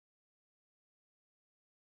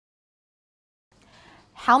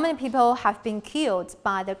How many people have been killed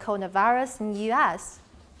by the coronavirus in the US?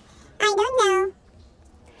 I don't know.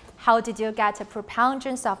 How did you get a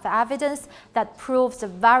preponderance of evidence that proves the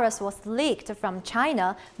virus was leaked from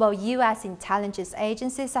China while US intelligence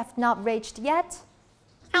agencies have not reached yet?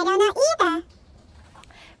 I don't know either.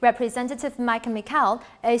 Representative McCaul,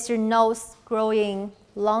 is your nose growing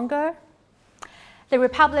longer? The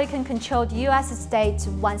Republican-controlled U.S. state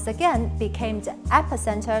once again became the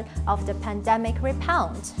epicenter of the pandemic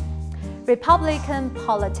rebound. Republican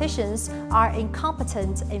politicians are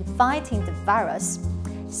incompetent in fighting the virus,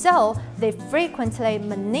 so they frequently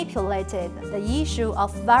manipulated the issue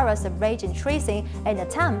of virus origin tracing in an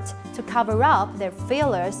attempt to cover up their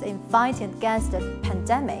failures in fighting against the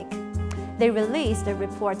pandemic. They released a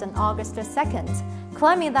report on August 2nd,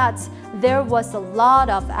 claiming that there was a lot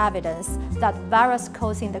of evidence that virus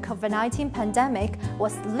causing the COVID-19 pandemic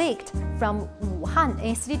was leaked from Wuhan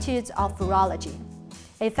Institute of Virology.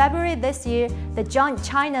 In February this year, the joint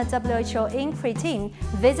China-WHO inquiry team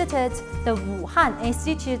visited the Wuhan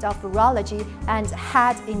Institute of Virology and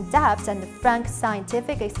had in-depth and frank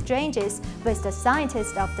scientific exchanges with the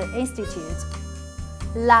scientists of the institute.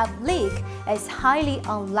 Lab leak is highly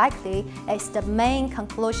unlikely is the main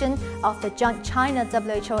conclusion of the joint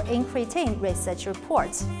China-WHO inquiry team research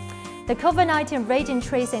report. The COVID-19 region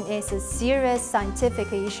tracing is a serious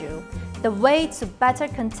scientific issue. The way to better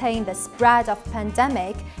contain the spread of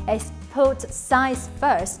pandemic is put science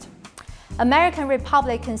first. American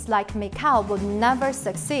Republicans like McCaul will never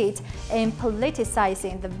succeed in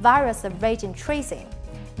politicizing the virus of region tracing.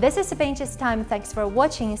 This is Bingjie's Time. Thanks for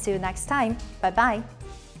watching. See you next time. Bye-bye.